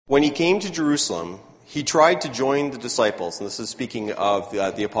When he came to Jerusalem, he tried to join the disciples, and this is speaking of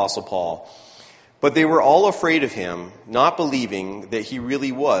the Apostle Paul. But they were all afraid of him, not believing that he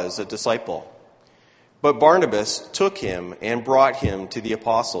really was a disciple. But Barnabas took him and brought him to the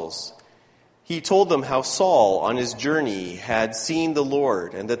apostles. He told them how Saul, on his journey, had seen the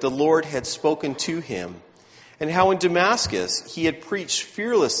Lord, and that the Lord had spoken to him, and how in Damascus he had preached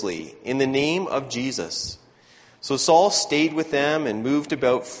fearlessly in the name of Jesus. So Saul stayed with them and moved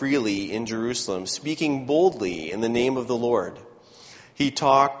about freely in Jerusalem, speaking boldly in the name of the Lord. He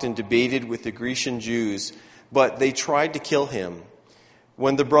talked and debated with the Grecian Jews, but they tried to kill him.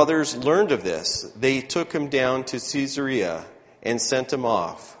 When the brothers learned of this, they took him down to Caesarea and sent him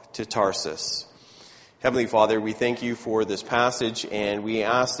off to Tarsus. Heavenly Father, we thank you for this passage, and we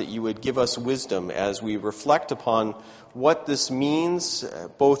ask that you would give us wisdom as we reflect upon what this means,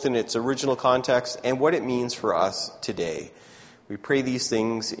 both in its original context and what it means for us today. We pray these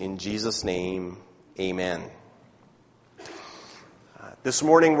things in Jesus' name. Amen. This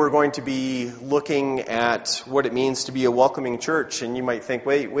morning we're going to be looking at what it means to be a welcoming church. And you might think,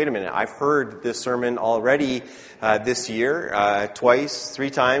 wait a minute, I've heard this sermon already this year, twice, 3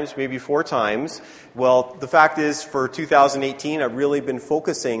 times, maybe 4 times. Well, the fact is, for 2018, I've really been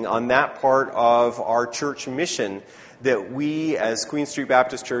focusing on that part of our church mission, that we as Queen Street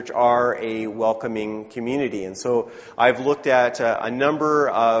Baptist Church are a welcoming community. And so I've looked at a number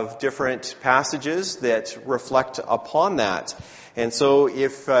of different passages that reflect upon that. And so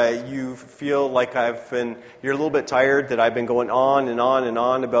if you feel like you're a little bit tired that I've been going on and on and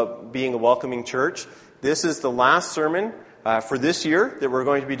on about being a welcoming church, this is the last sermon for this year that we're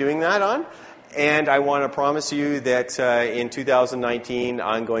going to be doing that on. And I want to promise you that in 2019,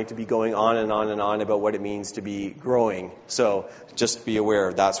 I'm going to be going on and on and on about what it means to be growing. So just be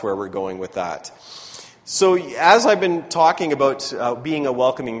aware, that's where we're going with that. So as I've been talking about being a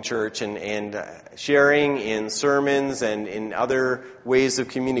welcoming church and sharing in sermons and in other ways of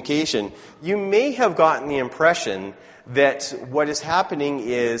communication, you may have gotten the impression that what is happening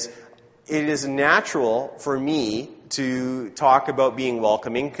is it is natural for me to talk about being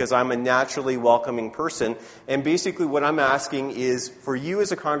welcoming because I'm a naturally welcoming person. And basically what I'm asking is for you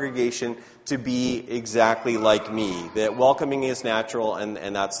as a congregation to be exactly like me, that welcoming is natural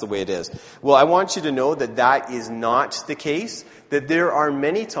and that's the way it is. Well, I want you to know that that is not the case, that there are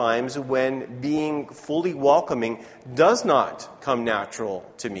many times when being fully welcoming does not come natural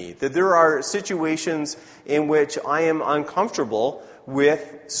to me, that there are situations in which I am uncomfortable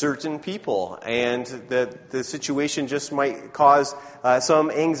with certain people, and that the situation just might cause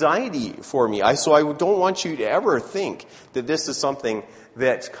some anxiety for me. So I don't want you to ever think that this is something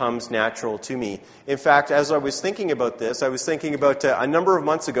that comes natural to me. In fact, as I was thinking about this, I was thinking about a number of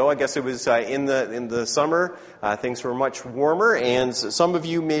months ago. I guess it was in the summer. Things were much warmer, and some of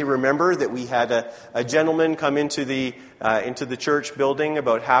you may remember that we had a gentleman come into the church building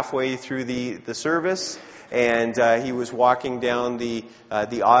about halfway through the service. And he was walking down the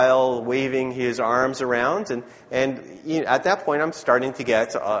aisle, waving his arms around, and at that point, I'm starting to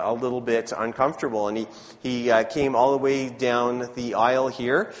get a little bit uncomfortable. And he came all the way down the aisle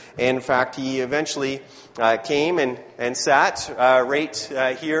here, and in fact, he eventually came and sat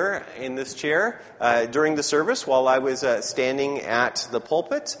right here in this chair during the service while I was standing at the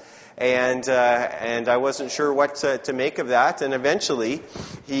pulpit. And I wasn't sure what to make of that. And eventually,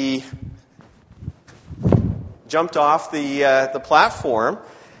 he jumped off the platform,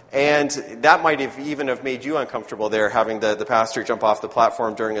 and that might have even have made you uncomfortable there, having the pastor jump off the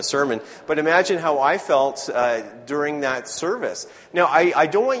platform during a sermon. But imagine how I felt during that service. Now, I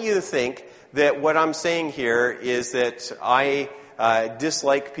don't want you to think that what I'm saying here is that I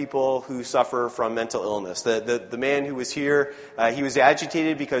dislike people who suffer from mental illness. The man who was here, he was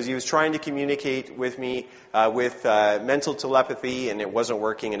agitated because he was trying to communicate with me with mental telepathy, and it wasn't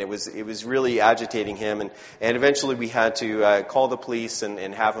working, and it was really agitating him. And eventually we had to call the police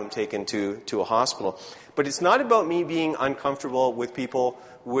and have him taken to a hospital. But it's not about me being uncomfortable with people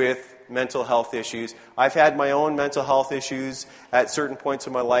with mental health issues. I've had my own mental health issues at certain points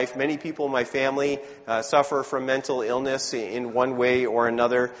in my life. Many people in my family suffer from mental illness in one way or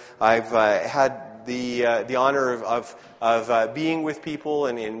another. I've had the honor of being with people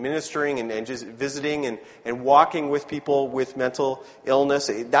and ministering and just visiting and walking with people with mental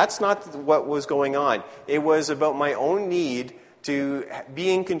illness. That's not what was going on. It was about my own need to be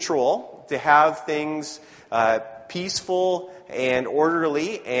in control, to have things peaceful and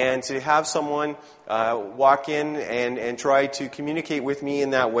orderly, and to have someone walk in and try to communicate with me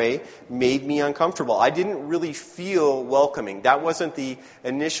in that way made me uncomfortable. I didn't really feel welcoming. That wasn't the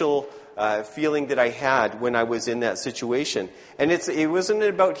initial feeling that I had when I was in that situation. And it wasn't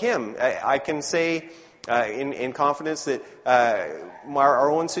about him. I can say in confidence that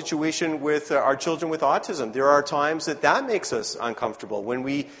our own situation with our children with autism, there are times that makes us uncomfortable.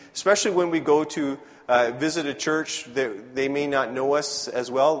 Especially when we go to visit a church that they may not know us as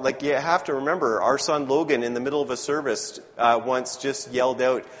well. Like, you have to remember, our son Logan in the middle of a service once just yelled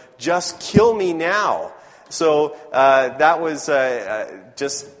out, "Just kill me now." So that was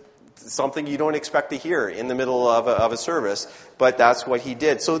just something you don't expect to hear in the middle of a service, but that's what he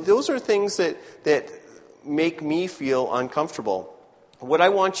did. So those are things that make me feel uncomfortable. What I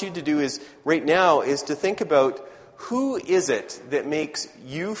want you to do right now is to think about, who is it that makes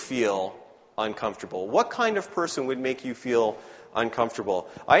you feel uncomfortable? What kind of person would make you feel uncomfortable?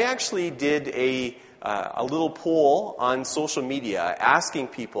 I actually did a little poll on social media asking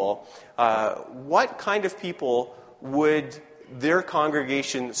people what kind of people would their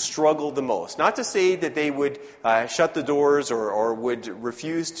congregation struggle the most. Not to say that they would shut the doors or would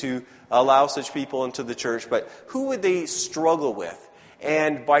refuse to allow such people into the church, but who would they struggle with?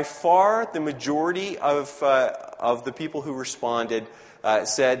 And by far, the majority of the people who responded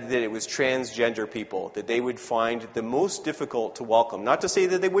said that it was transgender people that they would find the most difficult to welcome. Not to say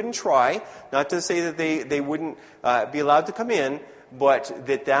that they wouldn't try, not to say that they wouldn't be allowed to come in, but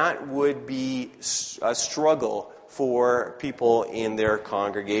that would be a struggle for people in their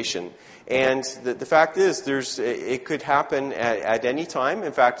congregation. And the fact is, it could happen at any time.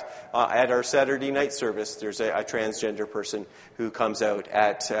 In fact, at our Saturday night service, there's a transgender person who comes out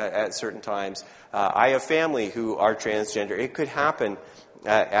at certain times. I have family who are transgender. It could happen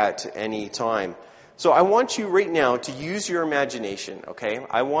at any time. So I want you right now to use your imagination, okay?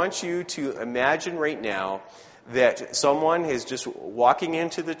 I want you to imagine right now that someone is just walking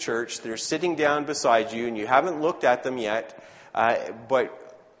into the church, they're sitting down beside you, and you haven't looked at them yet, but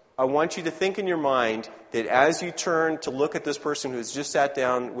I want you to think in your mind that as you turn to look at this person who's just sat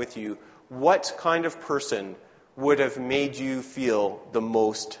down with you, what kind of person would have made you feel the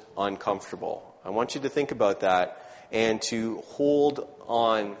most uncomfortable? I want you to think about that and to hold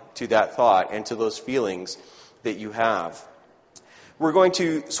on to that thought and to those feelings that you have. We're going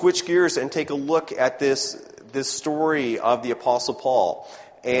to switch gears and take a look at this story of the Apostle Paul.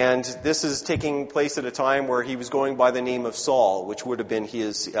 And this is taking place at a time where he was going by the name of Saul, which would have been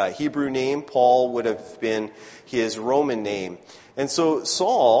his Hebrew name. Paul would have been his Roman name. And so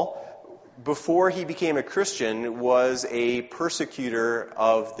Saul, before he became a Christian, was a persecutor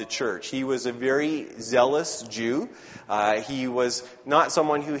of the church. He was a very zealous Jew. He was not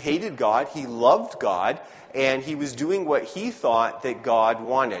someone who hated God. He loved God, and he was doing what he thought that God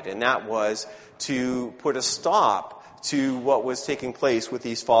wanted, and that was to put a stop to what was taking place with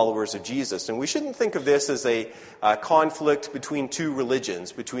these followers of Jesus. And we shouldn't think of this as a conflict between two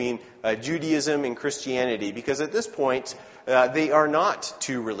religions, between Judaism and Christianity, because at this point, they are not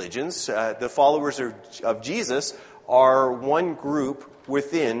two religions. The followers of Jesus are one group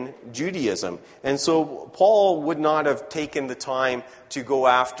within Judaism. And so Paul would not have taken the time to go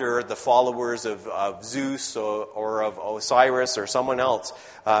after the followers of Zeus or of Osiris or someone else.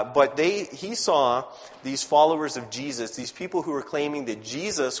 But he saw these followers of Jesus, these people who were claiming that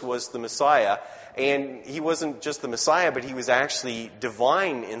Jesus was the Messiah, and he wasn't just the Messiah, but he was actually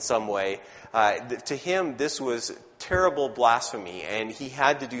divine in some way. To him, this was terrible blasphemy, and he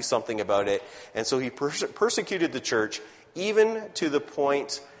had to do something about it. And so he persecuted the church, even to the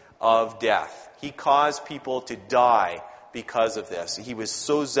point of death. He caused people to die because of this. He was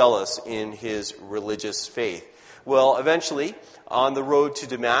so zealous in his religious faith. Well, eventually, on the road to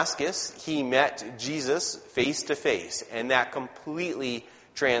Damascus, he met Jesus face to face, and that completely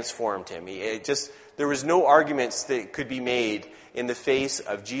transformed him. There was no arguments that could be made in the face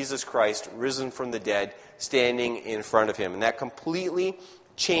of Jesus Christ, risen from the dead, standing in front of him. And that completely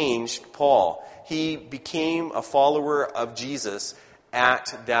changed Paul. He became a follower of Jesus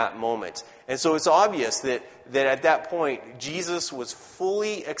at that moment. And so it's obvious that at that point, Jesus was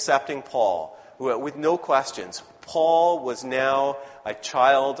fully accepting Paul with no questions. Paul was now a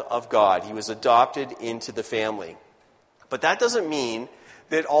child of God. He was adopted into the family. But that doesn't mean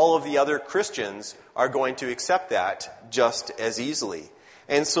that all of the other Christians are going to accept that just as easily.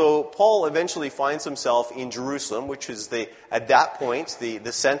 And so Paul eventually finds himself in Jerusalem, which is at that point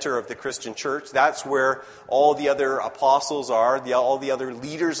the center of the Christian church. That's where all the other apostles are, all the other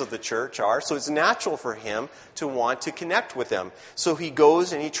leaders of the church are. So it's natural for him to want to connect with them. So he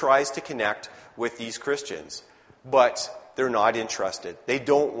goes and he tries to connect with these Christians. but they're not interested. They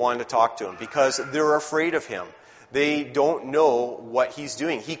don't want to talk to him because they're afraid of him. They don't know what he's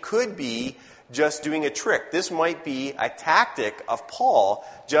doing. He could be just doing a trick. This might be a tactic of Paul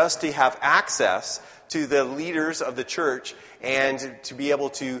just to have access to the leaders of the church and to be able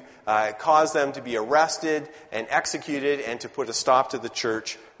to cause them to be arrested and executed and to put a stop to the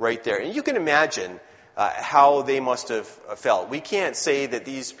church right there. And you can imagine how they must have felt. We can't say that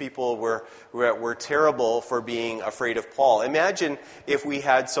these people were terrible for being afraid of Paul. Imagine if we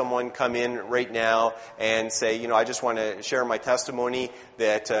had someone come in right now and say, I just want to share my testimony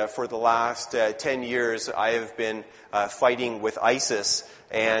that for the last 10 years I have been fighting with ISIS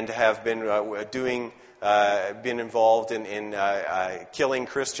and have been been involved in killing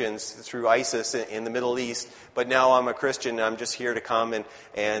Christians through ISIS in the Middle East, but now I'm a Christian and I'm just here to come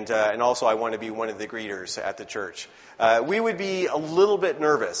and also I want to be one of the greeters at the church. We would be a little bit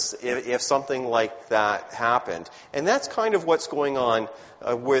nervous if something like that happened. And that's kind of what's going on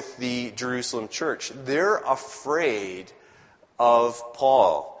with the Jerusalem church. They're afraid of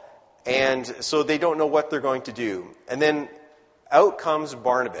Paul. And so they don't know what they're going to do. And then out comes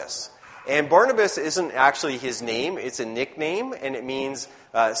Barnabas. And Barnabas isn't actually his name, it's a nickname, and it means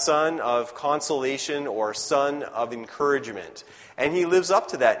son of consolation or son of encouragement. And he lives up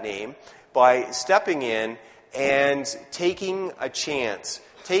to that name by stepping in and taking a chance,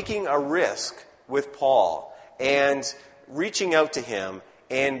 taking a risk with Paul, and reaching out to him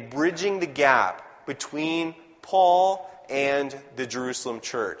and bridging the gap between Paul and the Jerusalem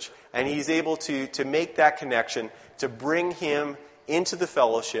church. And he's able to make that connection, to bring him into the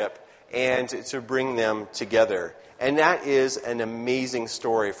fellowship, and to bring them together. And that is an amazing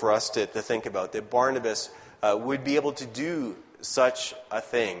story for us to think about, that Barnabas would be able to do such a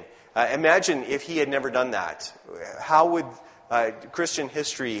thing. Imagine if he had never done that. How would Christian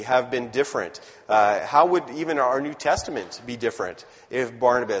history have been different? How would even our New Testament be different if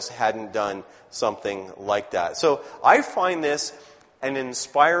Barnabas hadn't done something like that? So I find this an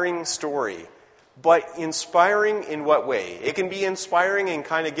inspiring story. But inspiring in what way? It can be inspiring in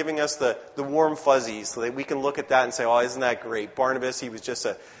kind of giving us the warm fuzzies so that we can look at that and say, oh, isn't that great? Barnabas, he was just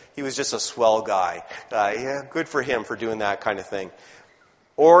a swell guy. Yeah, good for him for doing that kind of thing.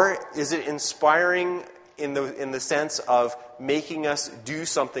 Or is it inspiring in the sense of making us do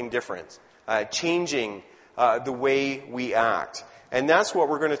something different, changing the way we act? And that's what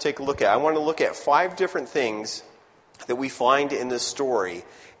we're going to take a look at. I want to look at 5 different things that we find in this story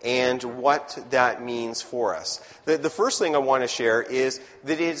and what that means for us. The first thing I want to share is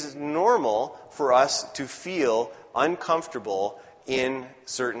that it is normal for us to feel uncomfortable in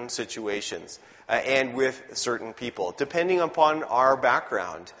certain situations and with certain people. Depending upon our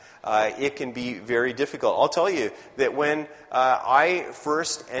background, it can be very difficult. I'll tell you that when I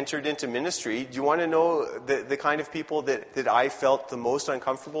first entered into ministry, do you want to know the kind of people that I felt the most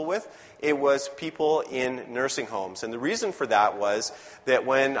uncomfortable with? It was people in nursing homes. And the reason for that was that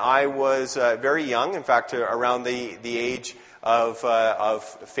when I was very young, in fact, around the age of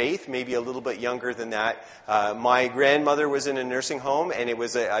faith, maybe a little bit younger than that, my grandmother was in a nursing home, and it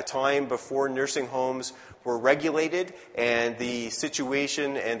was a time before nursing homes were regulated, and the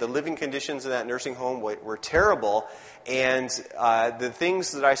situation and the living conditions in that nursing home were terrible. And the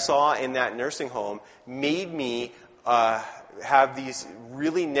things that I saw in that nursing home made me have these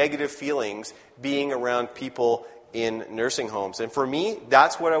really negative feelings being around people in nursing homes. And for me,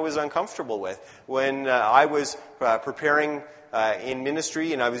 that's what I was uncomfortable with. When I was preparing in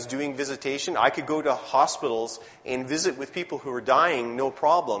ministry and I was doing visitation, I could go to hospitals and visit with people who were dying, no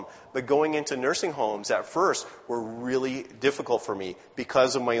problem. But going into nursing homes at first were really difficult for me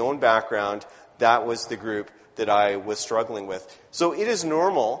because of my own background. That was the group that I was struggling with. So it is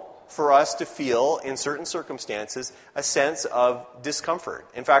normal for us to feel, in certain circumstances, a sense of discomfort.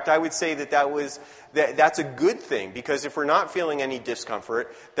 In fact, I would say that's a good thing, because if we're not feeling any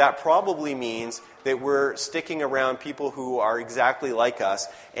discomfort, that probably means that we're sticking around people who are exactly like us,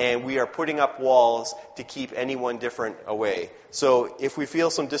 and we are putting up walls to keep anyone different away. So if we feel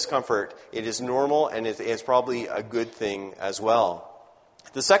some discomfort, it is normal, and it's probably a good thing as well.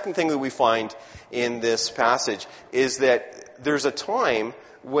 The second thing that we find in this passage is that there's a time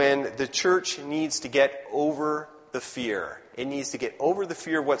when the church needs to get over the fear. It needs to get over the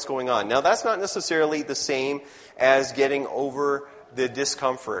fear of what's going on. Now, that's not necessarily the same as getting over the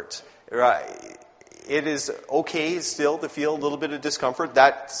discomfort. It is okay still to feel a little bit of discomfort.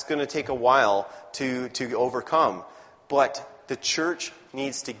 That's going to take a while to overcome. But the church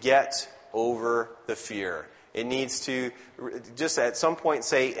needs to get over the fear. It needs to just at some point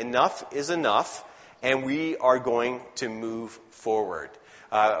say enough is enough, and we are going to move forward.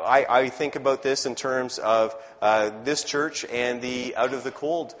 I think about this in terms of this church and the Out of the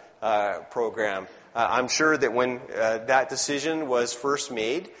Cold program. I'm sure that when that decision was first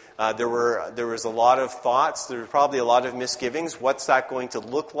made, there was a lot of thoughts. There were probably a lot of misgivings. What's that going to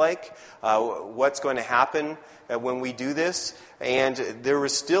look like? What's going to happen when we do this? And there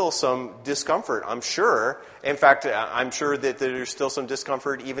was still some discomfort, I'm sure. In fact, I'm sure that there's still some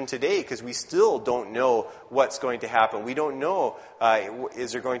discomfort even today because we still don't know what's going to happen. We don't know,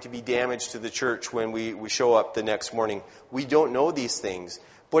 is there going to be damage to the church when we show up the next morning? We don't know these things.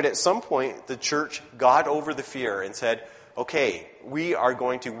 But at some point, the church got over the fear and said, okay, we are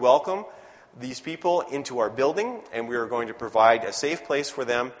going to welcome these people into our building, and we are going to provide a safe place for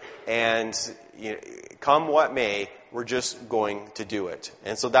them, and come what may, we're just going to do it.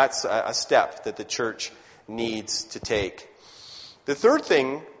 And so that's a step that the church needs to take. The third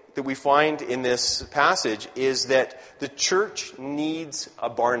thing that we find in this passage is that the church needs a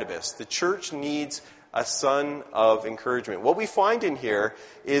Barnabas. The church needs a son of encouragement. What we find in here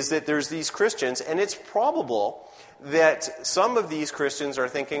is that there's these Christians, and it's probable that some of these Christians are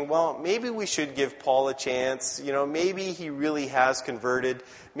thinking, well, maybe we should give Paul a chance. Maybe he really has converted.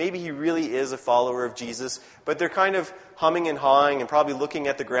 Maybe he really is a follower of Jesus. But they're kind of humming and hawing and probably looking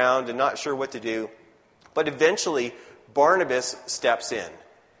at the ground and not sure what to do. But eventually, Barnabas steps in.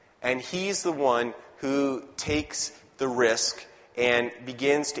 And he's the one who takes the risk and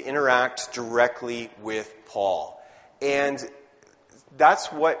begins to interact directly with Paul. And that's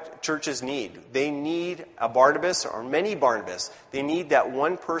what churches need. They need a Barnabas or many Barnabas. They need that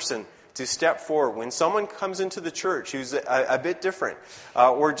one person to step forward. When someone comes into the church who's a bit different,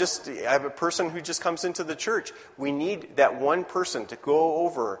 or just a person who just comes into the church, we need that one person to go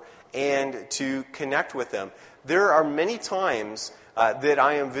over and to connect with them. There are many times that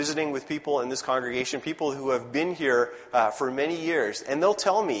I am visiting with people in this congregation, people who have been here for many years, and they'll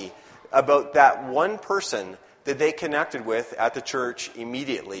tell me about that one person that they connected with at the church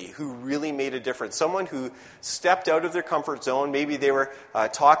immediately, who really made a difference. Someone who stepped out of their comfort zone. Maybe they were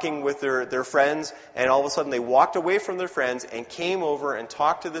talking with their friends, and all of a sudden they walked away from their friends and came over and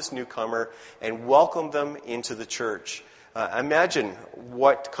talked to this newcomer and welcomed them into the church. Imagine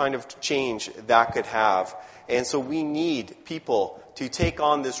what kind of change that could have. And so we need people to take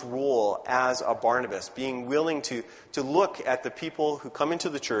on this role as a Barnabas, being willing to look at the people who come into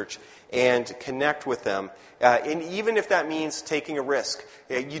the church and connect with them. And even if that means taking a risk.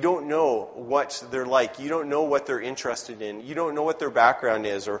 You don't know what they're like. You don't know what they're interested in. You don't know what their background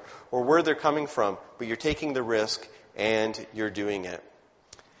is or where they're coming from. But you're taking the risk and you're doing it.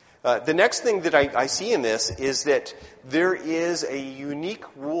 The next thing that I see in this is that there is a unique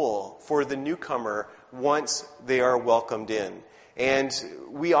rule for the newcomer once they are welcomed in. And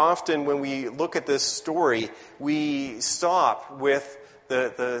we often, when we look at this story, we stop with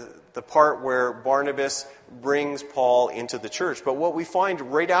the part where Barnabas brings Paul into the church. But what we find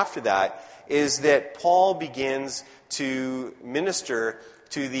right after that is that Paul begins to minister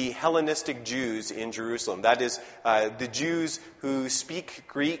to the Hellenistic Jews in Jerusalem. That is, the Jews who speak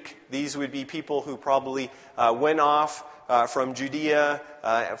Greek. These would be people who probably went off from Judea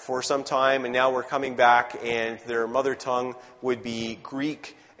for some time, and now we're coming back, and their mother tongue would be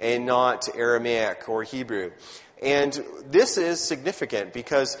Greek and not Aramaic or Hebrew. And this is significant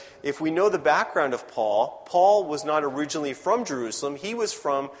because if we know the background of Paul, Paul was not originally from Jerusalem. He was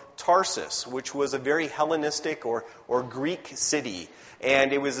from Tarsus, which was a very Hellenistic or Greek city.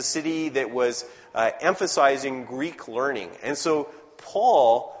 And it was a city that was emphasizing Greek learning. And so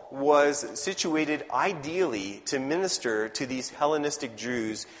Paul was situated ideally to minister to these Hellenistic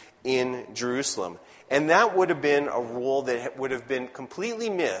Jews in Jerusalem. And that would have been a role that would have been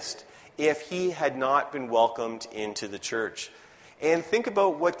completely missed if he had not been welcomed into the church. And think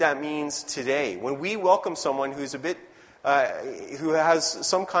about what that means today. When we welcome someone who's a bit, who has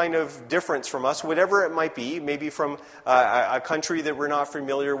some kind of difference from us, whatever it might be, maybe from a country that we're not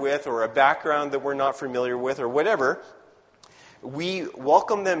familiar with or a background that we're not familiar with or whatever, we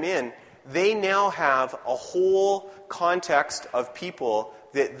welcome them in. They now have a whole context of people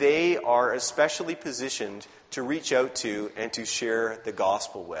that they are especially positioned to reach out to and to share the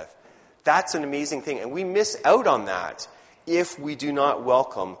gospel with. That's an amazing thing. And we miss out on that if we do not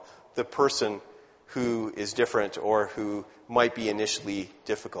welcome the person who is different or who might be initially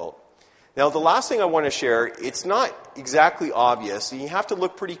difficult. Now, the last thing I want to share, it's not exactly obvious. You have to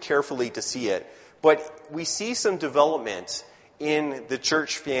look pretty carefully to see it. But we see some development in the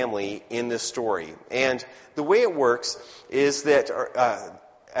church family in this story. And the way it works is that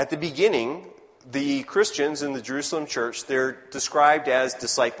at the beginning, the Christians in the Jerusalem church, they're described as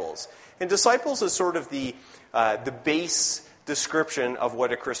disciples. And disciples is sort of the base description of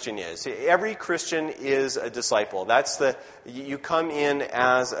what a Christian is. Every Christian is a disciple. You come in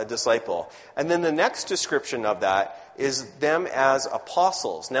as a disciple. And then the next description of that is them as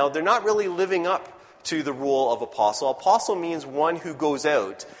apostles. Now, they're not really living up to the role of apostle. Apostle means one who goes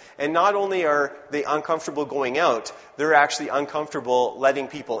out. And not only are they uncomfortable going out, they're actually uncomfortable letting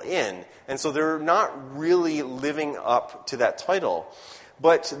people in. And so they're not really living up to that title.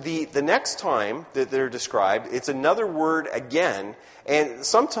 But the next time that they're described, it's another word again, and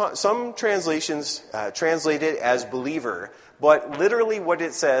some translations translate it as believer, but literally what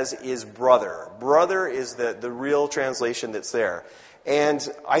it says is brother. Brother is the real translation that's there. And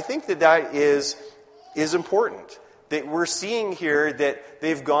I think that is important. That we're seeing here that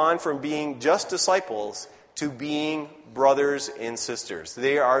they've gone from being just disciples to being brothers and sisters.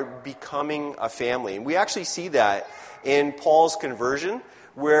 They are becoming a family. And we actually see that in Paul's conversion,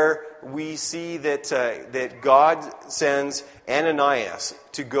 where we see that God sends Ananias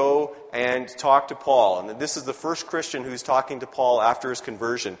to go and talk to Paul. And this is the first Christian who's talking to Paul after his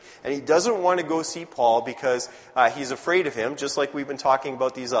conversion. And he doesn't want to go see Paul because he's afraid of him, just like we've been talking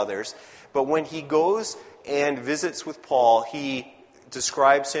about these others. But when he goes and visits with Paul, he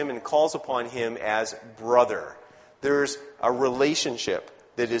describes him and calls upon him as brother. There's a relationship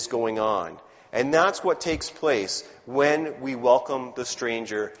that is going on. And that's what takes place when we welcome the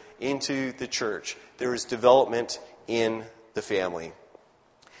stranger into the church. There is development in the family.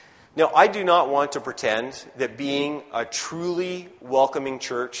 Now, I do not want to pretend that being a truly welcoming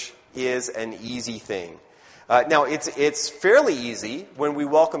church is an easy thing. Now, it's fairly easy when we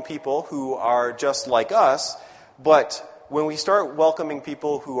welcome people who are just like us, but when we start welcoming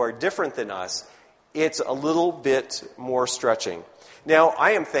people who are different than us, it's a little bit more stretching. Now,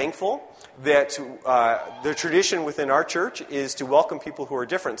 I am thankful that the tradition within our church is to welcome people who are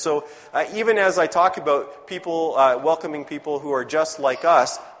different. So even as I talk about people welcoming people who are just like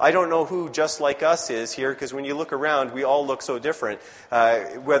us, I don't know who just like us is here, because when you look around, we all look so different,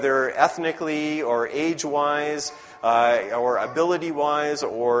 whether ethnically or age-wise or ability-wise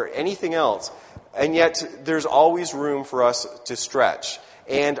or anything else. And yet, there's always room for us to stretch.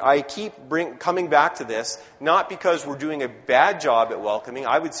 And I keep coming back to this, not because we're doing a bad job at welcoming.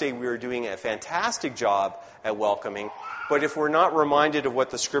 I would say we're doing a fantastic job at welcoming. But if we're not reminded of what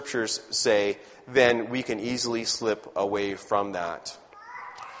the Scriptures say, then we can easily slip away from that.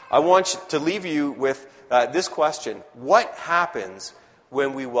 I want to leave you with this question. What happens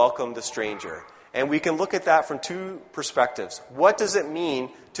when we welcome the stranger? And we can look at that from two perspectives. What does it mean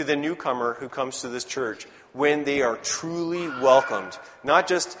to the newcomer who comes to this church when they are truly welcomed? Not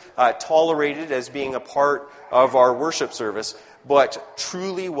just tolerated as being a part of our worship service, but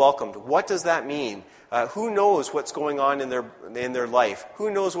truly welcomed. What does that mean? Who knows what's going on in their life?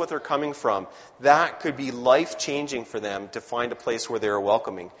 Who knows what they're coming from? That could be life-changing for them to find a place where they are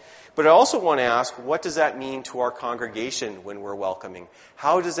welcoming. But I also want to ask, what does that mean to our congregation when we're welcoming?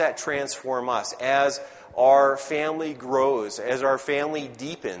 How does that transform us? As our family grows, as our family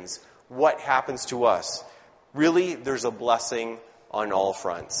deepens, what happens to us? Really, there's a blessing on all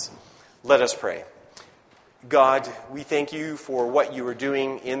fronts. Let us pray. God, we thank you for what you are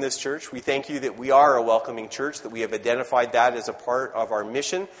doing in this church. We thank you that we are a welcoming church, that we have identified that as a part of our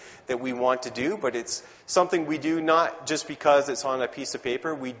mission that we want to do, but it's something we do not just because it's on a piece of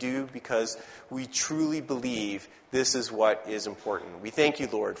paper. We do because we truly believe this is what is important. We thank you,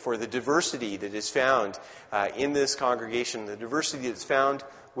 Lord, for the diversity that is found in this congregation, the diversity that's found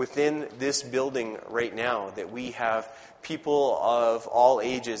within this building right now, that we have people of all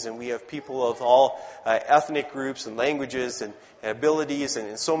ages and we have people of all ethnic groups and languages and abilities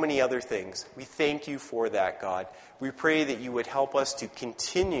and so many other things. We thank you for that, God. We pray that you would help us to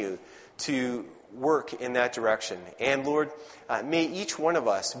continue to work in that direction. And Lord, may each one of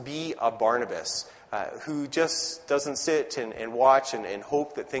us be a Barnabas who just doesn't sit and watch and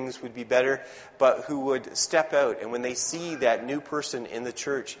hope that things would be better, but who would step out, and when they see that new person in the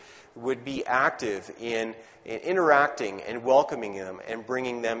church, would be active in interacting and welcoming them and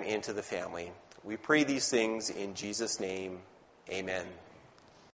bringing them into the family. We pray these things in Jesus' name. Amen.